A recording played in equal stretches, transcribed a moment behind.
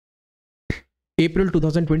April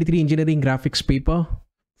 2023 engineering graphics paper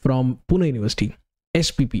from Pune University,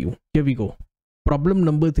 SPPU. Here we go. Problem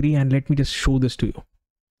number 3, and let me just show this to you.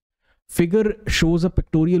 Figure shows a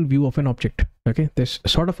pictorial view of an object. Okay, this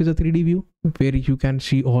sort of is a 3D view where you can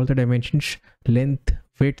see all the dimensions, length,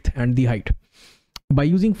 width, and the height. By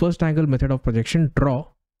using first angle method of projection, draw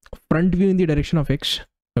front view in the direction of X.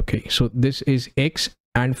 Okay, so this is X,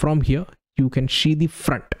 and from here you can see the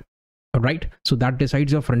front, right? So that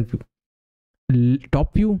decides your front view.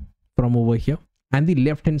 Top view from over here, and the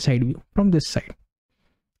left hand side view from this side.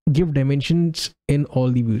 Give dimensions in all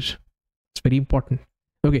the views. It's very important.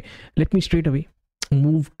 Okay, let me straight away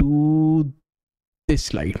move to this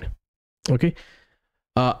slide. Okay,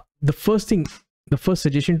 the first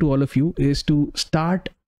suggestion to all of you is to start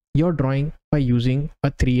your drawing by using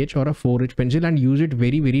a 3H or a 4H pencil and use it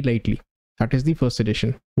very, very lightly. That is the first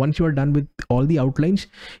suggestion. Once you are done with all the outlines,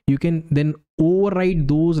 you can then override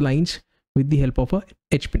those lines with the help of a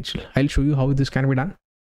H pencil. I'll show you how this can be done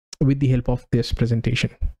with the help of this presentation.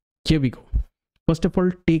 Here we go. First of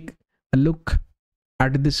all, take a look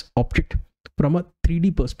at this object from a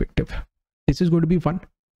 3D perspective. This is going to be fun.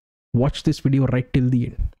 Watch this video right till the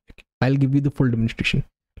end. I'll give you the full demonstration.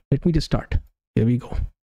 Let me just start. Here we go.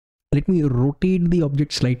 Let me rotate the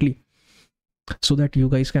object slightly so that you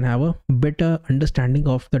guys can have a better understanding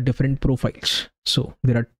of the different profiles. So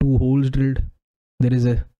there are 2 holes drilled. There is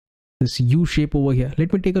this U shape over here.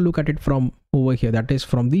 Let me take a look at it from over here. That is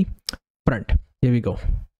from the front. Here we go.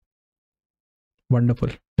 Wonderful.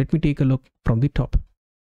 Let me take a look from the top.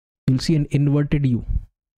 You'll see an inverted U.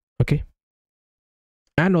 Okay.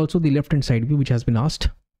 And also the left hand side view, which has been asked.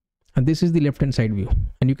 And this is the left hand side view.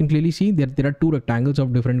 And you can clearly see that there are 2 rectangles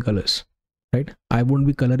of different colors, right? I won't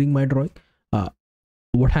be coloring my drawing.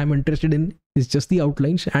 What I'm interested in is just the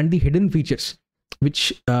outlines and the hidden features,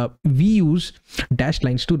 which we use dashed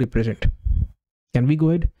lines to represent. Can we go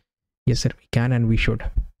ahead? Yes, sir, we can, and we should.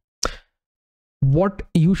 What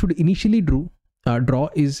you should initially draw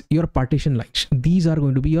is your partition lines. These are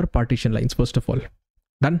going to be your partition lines, first of all.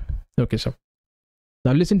 Done? Okay, so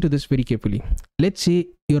now listen to this very carefully. Let's say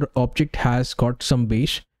your object has got some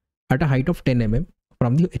base at a height of 10 mm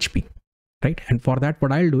from the HP, right? And for that,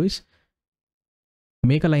 what I'll do is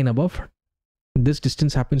make a line above. This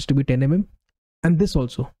distance happens to be 10 mm, and this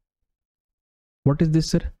also. What is this,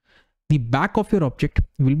 sir? The back of your object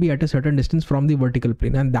will be at a certain distance from the vertical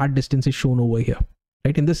plane, and that distance is shown over here,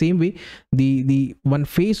 right? In the same way, the one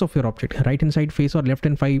face of your object, right hand side face or left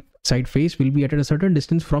hand side face, will be at a certain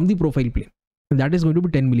distance from the profile plane, and that is going to be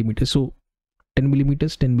 10 millimeters. So 10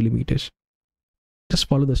 millimeters, 10 millimeters. Just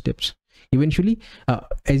follow the steps. Eventually,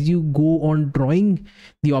 as you go on drawing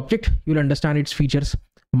the object, you'll understand its features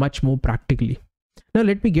much more practically. Now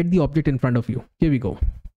let me get the object in front of you. Here we go.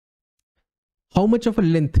 How much of a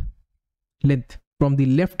length from the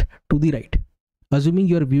left to the right, assuming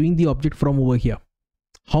you are viewing the object from over here,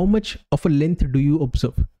 how much of a length do you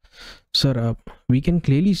observe? Sir, we can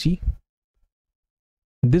clearly see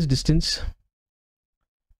this distance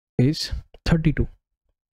is 32,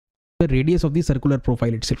 the radius of the circular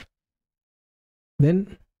profile itself.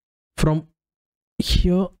 Then from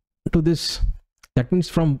here to this, that means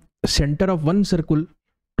from center of one circle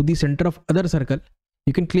to the center of other circle,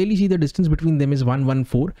 you can clearly see the distance between them is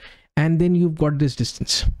 114, and then you've got this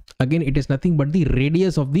distance. Again, it is nothing but the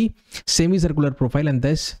radius of the semicircular profile, and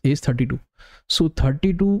this is 32. So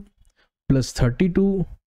 32 plus 32,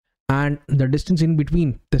 and the distance in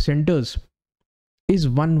between the centers is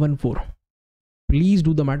 114. Please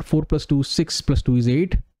do the math. 4 plus 2, 6 plus 2 is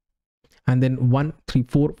 8. And then 1, 3,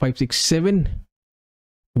 4, 5, 6, 7,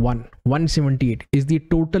 178 is the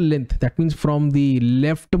total length. That means from the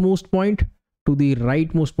leftmost point to the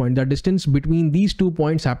rightmost point, the distance between these 2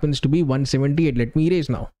 points happens to be 178. Let me erase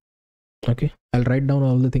now. Okay, I'll write down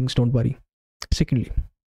all the things, don't worry. Secondly,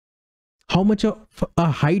 how much of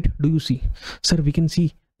a height do you see? Sir, we can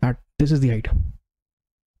see that this is the height.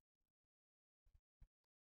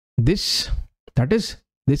 This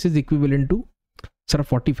is equivalent to, sir,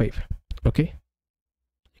 45. Okay,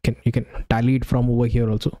 you can tally it from over here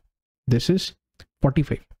also. This is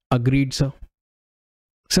 45. Agreed, sir.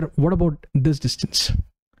 Sir, what about this distance?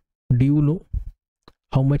 Do you know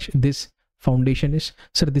how much this foundation is?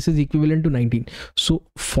 Sir, this is equivalent to 19. So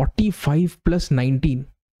 45 plus 19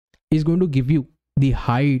 is going to give you the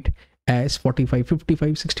height as 45,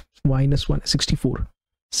 55, 60 minus 1, 64.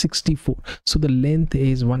 64. So the length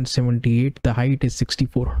is 178, the height is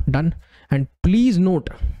 64. Done. And please note,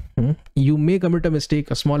 you may commit a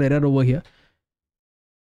mistake, a small error over here.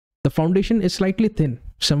 The foundation is slightly thin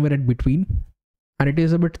somewhere at between, and it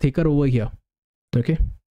is a bit thicker over here. Okay,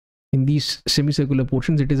 in these semicircular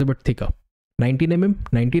portions it is a bit thicker. 19 mm,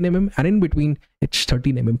 19 mm, and in between it's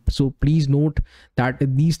 13 mm. So please note that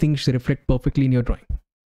these things reflect perfectly in your drawing.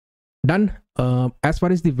 Done. As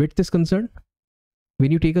far as the width is concerned,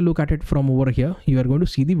 when you take a look at it from over here, you are going to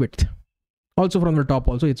see the width. Also from the top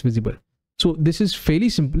also it's visible. So this is fairly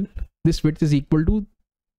simple. This width is equal to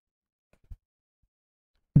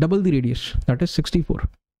double the radius, that is 64.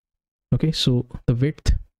 Okay, so the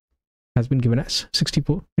width has been given as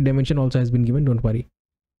 64. The dimension also has been given, don't worry.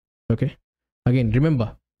 Okay, again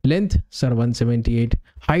remember, length sir 178,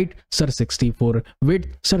 height sir 64,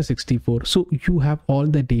 width sir 64. So you have all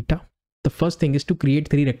the data. The first thing is to create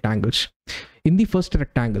 3 rectangles. In the first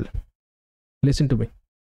rectangle, listen to me.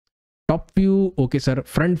 Top view, okay sir.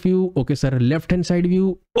 Front view, okay sir. Left hand side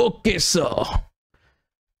view, okay sir.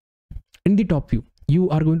 In the top view, you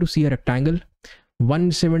are going to see a rectangle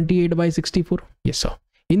 178 by 64. Yes sir.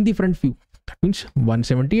 In the front view, that means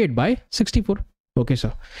 178 by 64. Okay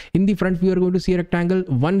sir. In the front view, you are going to see a rectangle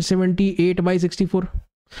 178 by 64.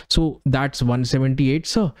 So that's 178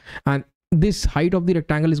 sir. And this height of the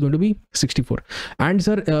rectangle is going to be 64. And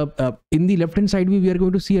sir, in the left hand side view, we are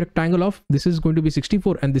going to see a rectangle of, this is going to be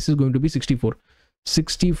 64 and this is going to be 64.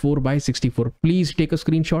 64 by 64. Please take a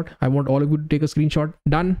screenshot. I want all of you to take a screenshot.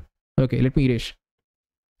 Done. Okay, let me erase.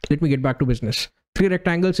 Let me get back to business. 3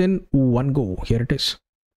 rectangles in one go. Here it is.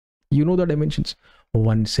 You know the dimensions.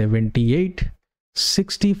 178,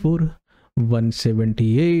 64,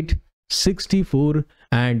 178, 64,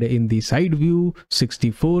 and in the side view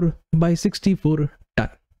 64 by 64. Done.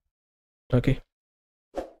 Okay,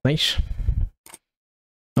 nice.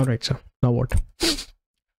 All right, so now what?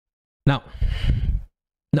 Now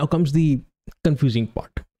comes the confusing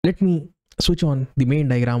part. Let me switch on the main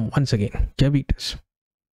diagram once again. Here it is.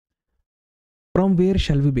 From where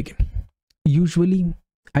shall we begin? Usually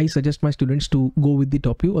I suggest my students to go with the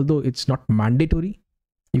top view, although it's not mandatory.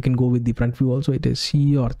 You can go with the front view also. It is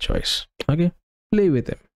your choice. Okay, play with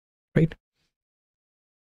them, right?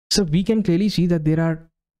 So we can clearly see that there are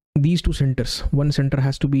these 2 centers. One center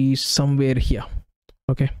has to be somewhere here.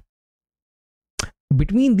 Okay,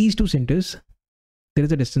 between these 2 centers there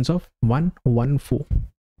is a distance of 114,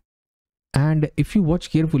 and if you watch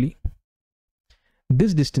carefully,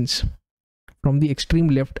 this distance from the extreme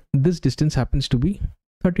left, this distance happens to be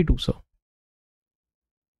 32 sir.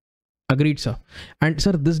 Agreed sir. And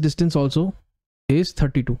sir, this distance also is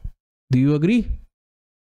 32. Do you agree?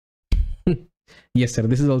 Yes sir,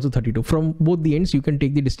 this is also 32. From both the ends you can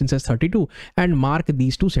take the distance as 32 and mark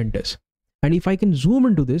these 2 centers. And if I can zoom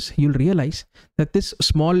into this, you'll realize that this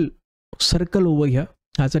small circle over here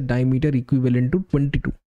has a diameter equivalent to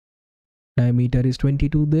 22. Diameter is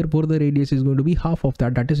 22, therefore the radius is going to be half of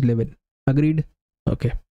that, that is 11. Agreed?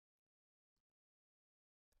 Okay.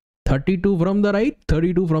 32 from the right,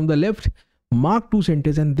 32 from the left. Mark 2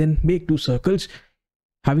 centers and then make 2 circles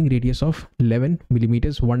having radius of 11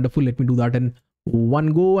 millimeters. Wonderful. Let me do that in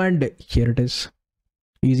one go, and here it is.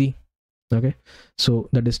 Easy. Okay, so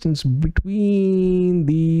the distance between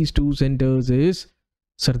these 2 centers is,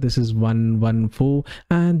 sir, this is 114,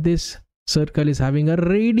 and this circle is having a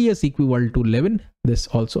radius equal to 11. This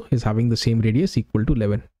also is having the same radius equal to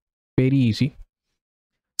 11. Very easy.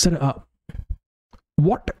 Sir,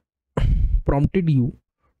 what prompted you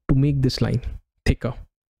to make this line thicker?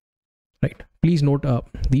 Right, please note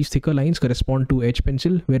these thicker lines correspond to H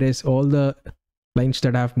pencil, whereas all the lines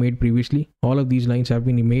that I have made previously, all of these lines have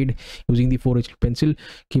been made using the 4H pencil.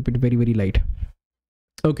 Keep it very, very light.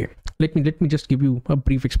 Okay, let me just give you a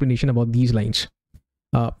brief explanation about these lines.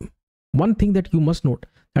 One thing that you must note,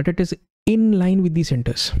 that it is in line with the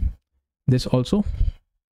centers. This also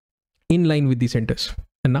in line with the centers.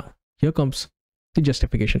 And now here comes the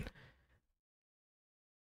justification.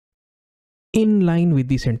 In line with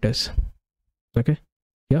the centers. Okay,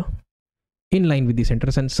 yeah, in line with the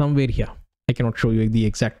centers, and somewhere here, I cannot show you the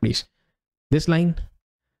exact place. This line,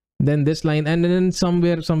 then this line, and then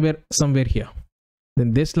somewhere here.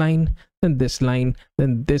 Then this line, then this line,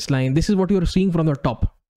 then this line. This is what you are seeing from the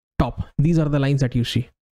top. These are the lines that you see.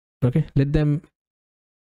 Okay, let them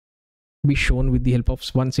be shown with the help of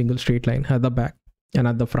one single straight line at the back and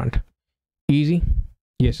at the front. Easy?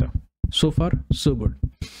 Yes sir. So far so good.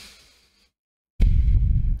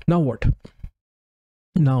 Now what?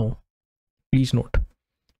 Now please note,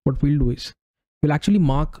 what we'll do is we'll actually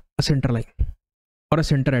mark a center line or a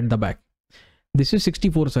center at the back. This is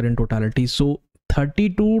 64 sir in totality, so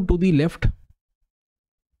 32 to the left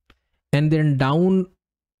and then down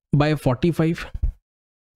by 45.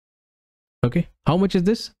 Okay, how much is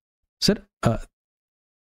this, sir?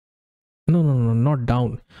 No, not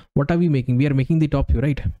down. What are we making? We are making the top view,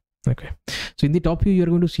 right? Okay, so in the top view you are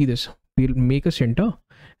going to see this. We'll make a center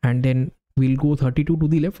and then we'll go 32 to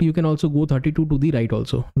the left. You can also go 32 to the right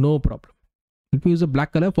also, no problem. Let me use a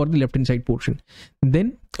black color for the left hand side portion.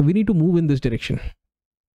 Then we need to move in this direction.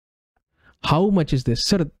 How much is this?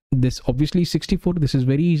 Sir, this obviously 64. This is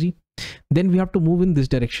very easy. Then we have to move in this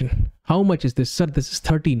direction. How much is this? Sir, this is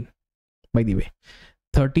 13, by the way.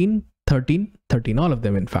 13, 13, 13, all of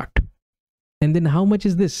them in fact. And then how much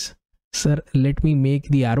is this? Sir, let me make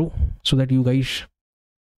the arrow so that you guys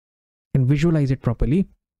can visualize it properly.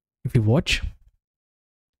 If you watch.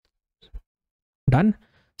 Done.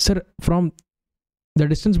 Sir, from the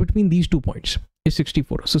distance between these 2 points is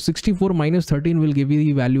 64. So 64 minus 13 will give you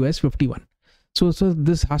the value as 51. So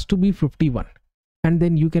this has to be 51. And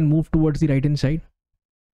then you can move towards the right hand side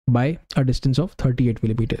by a distance of 38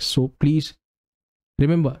 millimeters. So please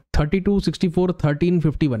remember 32, 64, 13,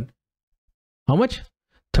 51. How much?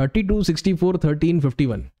 32, 64, 13,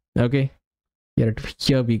 51. Okay.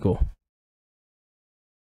 Here we go.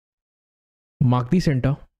 Mark the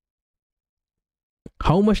center.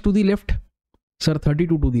 How much to the left? Sir,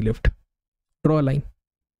 32 to the left. Draw a line.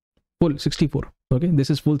 Full 64. Okay, this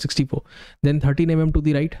is full 64. Then 13 mm to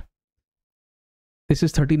the right. This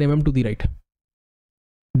is 13 mm to the right.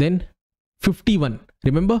 Then 51.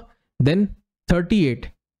 Remember? Then 38.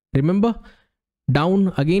 Remember?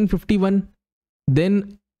 Down again 51.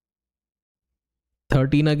 Then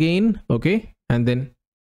 13 again. Okay. And then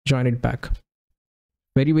join it back.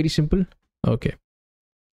 Very, very simple. Okay.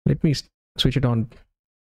 Let me switch it on.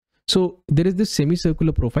 So there is this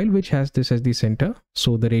semicircular profile which has this as the center.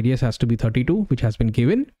 So the radius has to be 32, which has been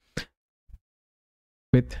given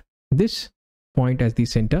with this point as the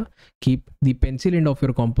center. Keep the pencil end of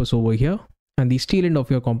your compass over here and the steel end of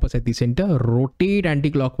your compass at the center. Rotate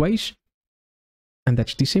anti-clockwise. And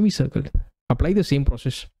that's the semicircle. Apply the same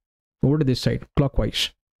process over to this side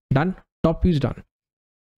clockwise. Done. Top view is done.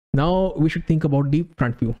 Now we should think about the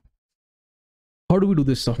front view. How do we do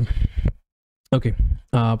this, sir? Okay.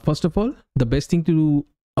 First of all, the best thing to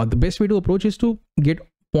do, the best way to approach is to get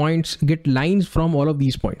points, get lines from all of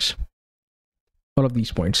these points. All of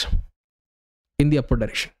these points in the upward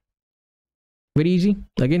direction. Very easy.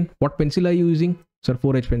 Again, what pencil are you using? Sir,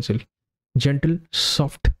 4H pencil. Gentle,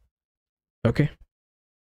 soft. Okay.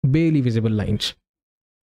 Barely visible lines.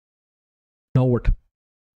 Now what?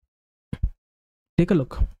 Take a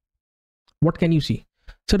look. What can you see?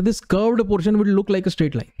 Sir, this curved portion will look like a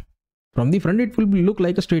straight line. From the front, it will look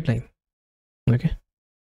like a straight line. Okay.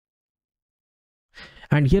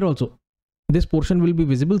 And here also, this portion will be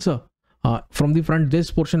visible, sir. From the front,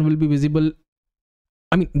 this portion will be visible.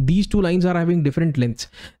 I mean, these two lines are having different lengths.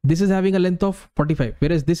 This is having a length of 45,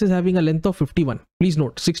 whereas this is having a length of 51. Please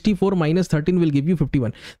note, 64 minus 13 will give you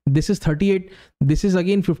 51. This is 38. This is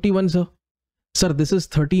again 51, sir. Sir, this is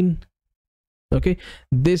 13. Okay.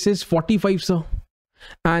 This is 45, sir.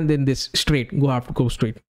 And then this straight, have to go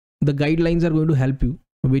straight. The guidelines are going to help you,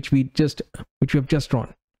 which we have just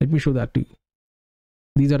drawn. Let me show that to you.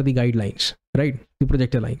 These are the guidelines, right? The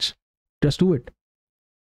projector lines. Just do it.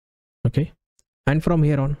 Okay. And from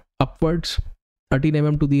here on, upwards, 13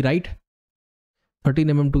 mm to the right, 13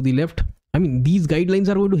 mm to the left. I mean, these guidelines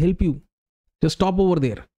are going to help you. Just stop over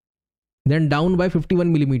there. Then down by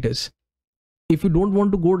 51 millimeters. If you don't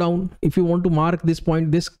want to go down, if you want to mark this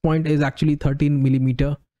point is actually 13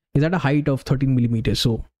 millimeter, is at a height of 13 millimeters.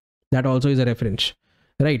 So that also is a reference,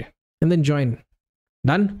 right? And then join.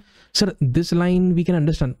 Done. Sir, this line we can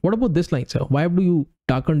understand. What about this line, sir? Why do you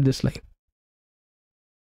darken this line?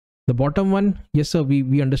 The bottom one, yes, sir,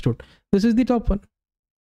 we understood. This is the top one,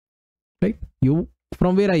 right? You,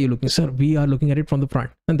 from where are you looking? Sir, we are looking at it from the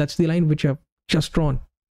front. And that's the line which I have just drawn.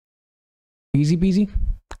 Easy peasy.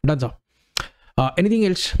 Done, sir. Anything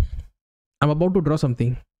else? I'm about to draw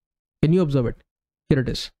something. Can you observe it? Here it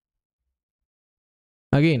is.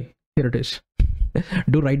 Again, here it is.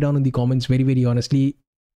 Do write down in the comments very, very honestly.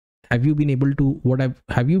 Have you been able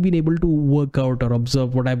to work out or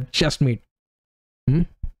observe what I've just made?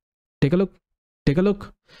 Take a look. Take a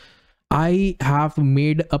look. I have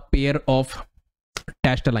made a pair of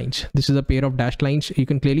dashed lines. This is a pair of dashed lines. You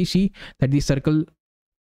can clearly see that the circle,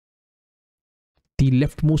 the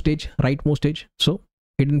leftmost edge, rightmost edge. So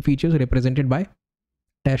hidden features represented by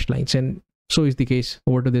dashed lines, and so is the case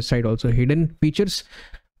over to this side also. Hidden features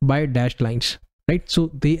by dashed lines, right? So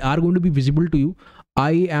they are going to be visible to you.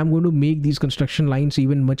 I am going to make these construction lines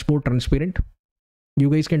even much more transparent. You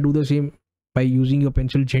guys can do the same by using your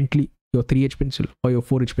pencil gently, your 3H pencil or your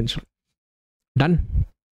 4H pencil. Done.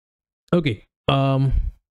 Okay.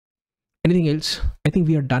 Anything else? I think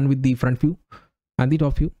we are done with the front view and the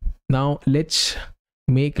top view. Now let's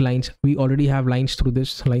make lines. We already have lines through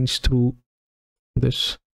this, lines through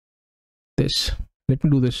this. Let me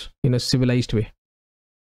do this in a civilized way.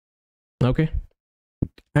 Okay,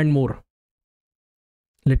 and more.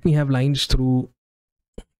 Let me have lines through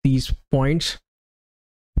these points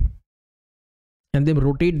and then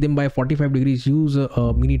rotate them by 45 degrees. Use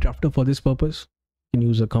a mini drafter for this purpose. You can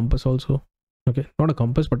use a compass also. Okay, not a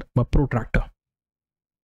compass but a protractor,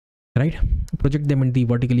 right? Project them in the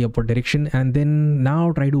vertically upward direction, and then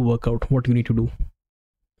now try to work out what you need to do.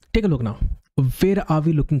 Take a look now. Where are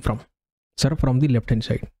we looking from? Sir, from the left hand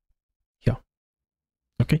side. Yeah.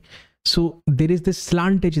 Okay, so there is this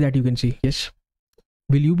slant edge that you can see. Yes.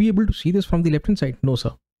 Will you be able to see this from the left hand side? No,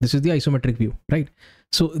 sir. This is the isometric view, right?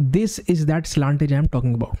 So this is that slant edge I am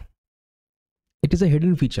talking about. It is a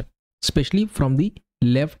hidden feature, especially from the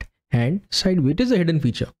left hand side view. It is a hidden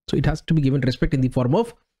feature, so it has to be given respect in the form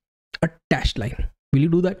of a dashed line. Will you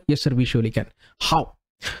do that? Yes, sir, we surely can. How?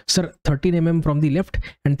 Sir, 13 mm from the left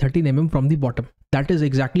and 13 mm from the bottom. That is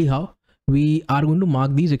exactly how we are going to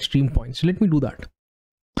mark these extreme points. Let me do that.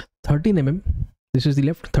 13 mm, this is the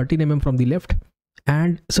left, 13 mm from the left,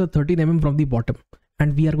 and sir, 13 mm from the bottom,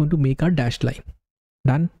 and we are going to make our dashed line.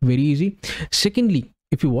 Done. Very easy. Secondly,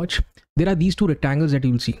 if you watch, there are these two rectangles that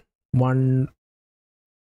you will see. One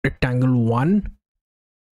rectangle 1,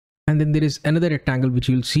 and then there is another rectangle which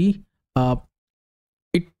you will see.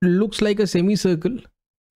 It looks like a semicircle.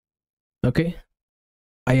 Okay,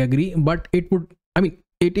 I agree, but it would, I mean,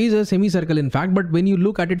 it is a semicircle in fact, but when you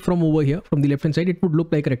look at it from over here, from the left hand side, it would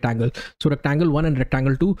look like a rectangle. So rectangle 1 and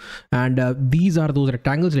rectangle 2, and these are those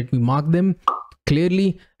rectangles. Let me mark them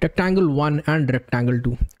clearly. Rectangle 1 and rectangle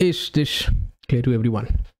 2. Is this clear to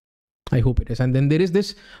everyone? I hope it is. And then there is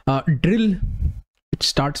this drill. It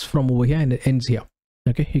starts from over here and it ends here.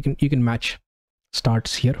 Okay, you can match.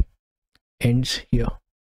 Starts here, ends here,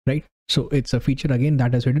 right? So it's a feature again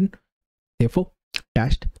that is hidden. Therefore,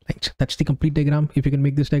 dashed lines. That's the complete diagram. If you can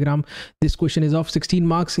make this diagram, this question is of 16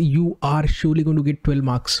 marks. You are surely going to get 12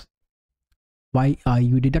 marks. Why are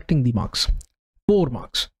you deducting the marks? 4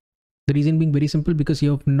 marks. The reason being very simple, because you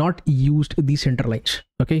have not used the center lines.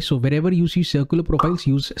 Okay, so wherever you see circular profiles,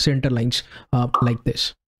 use center lines like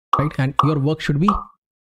this, right? And your work should be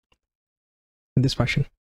in this fashion,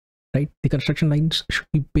 right? The construction lines should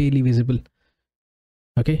be barely visible.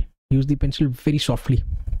 Okay, use the pencil very softly,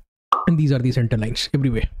 and these are the center lines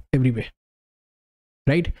everywhere,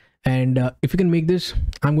 right? And if you can make this,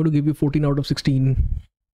 I'm going to give you 14 out of 16.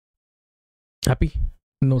 Happy?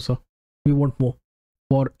 No, sir. We want more.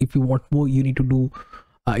 Or if you want more, you need to do,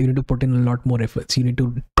 you need to put in a lot more efforts. You need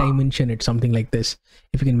to dimension it, something like this.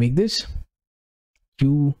 If you can make this,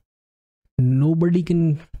 nobody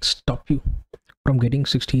can stop you from getting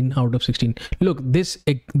 16 out of 16. Look, this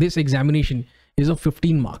examination is of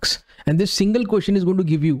 15 marks, and this single question is going to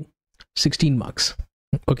give you 16 marks.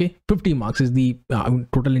 Okay, 50 marks is the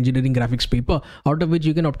total engineering graphics paper, out of which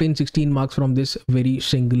you can obtain 16 marks from this very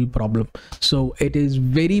single problem. So it is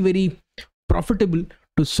very, very profitable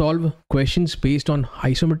to solve questions based on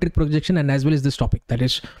isometric projection, and as well as this topic, that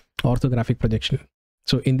is orthographic projection.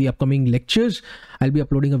 So in the upcoming lectures, I'll be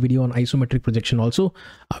uploading a video on isometric projection also,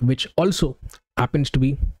 which also happens to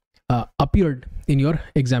be appeared in your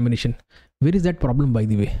examination. Where is that problem, by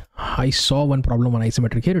the way? I saw one problem on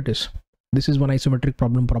isometric. Here it is. This is one isometric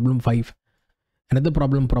problem, problem 5. Another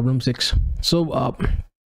problem, problem 6. So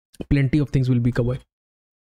plenty of things will be covered.